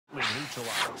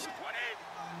neutralized.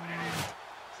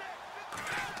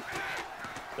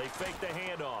 They fake the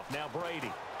handoff. Now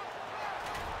Brady.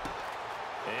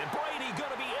 And Brady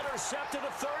going to be intercepted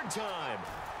a third time.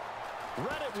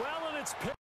 Read it well, and it's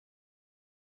picked.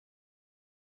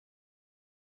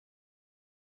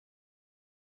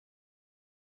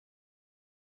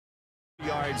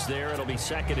 Yards there. It'll be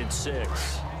 2nd and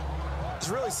 6. It's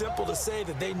really simple to say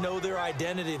that they know their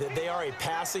identity, that they are a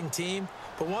passing team.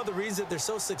 But one of the reasons that they're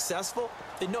so successful,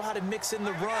 they know how to mix in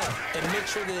the run and make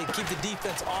sure that they keep the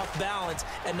defense off balance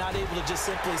and not able to just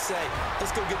simply say,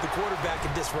 let's go get the quarterback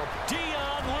and disrupt.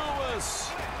 Dion Lewis.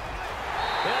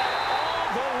 And all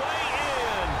the way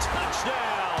in.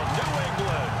 Touchdown, New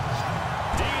England.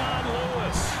 Dion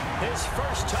Lewis, his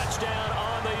first touchdown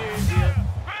on the year.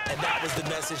 And that was the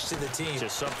message to the team.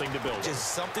 Just something to build on.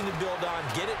 Just something to build on,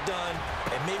 get it done,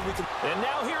 and maybe we can. And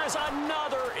now here is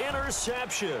another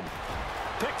interception.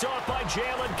 Picked off by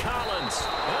Jalen Collins.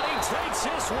 And he takes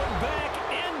this one back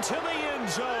into the end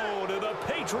zone. And the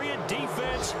Patriot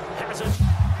defense has it.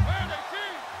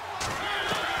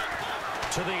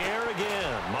 To the air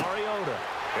again, Mariota.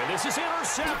 And this is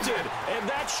intercepted, and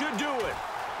that should do it.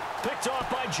 Picked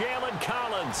off by Jalen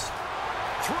Collins.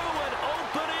 Through an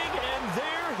opening, and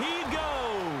there he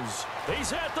goes.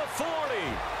 He's at the 40,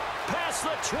 past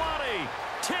the 20,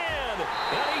 10,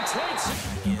 and he takes it.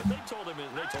 Yeah, they told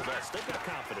us, they've got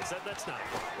confidence. That's not a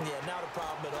problem. Yeah, not a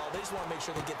problem at all. They just want to make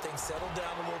sure they get things settled down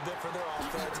a little bit for their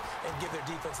offense and give their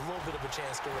defense a little bit of a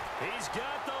chance to win. He's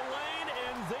got the lane,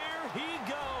 and there he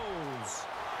goes.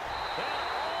 And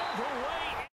all the way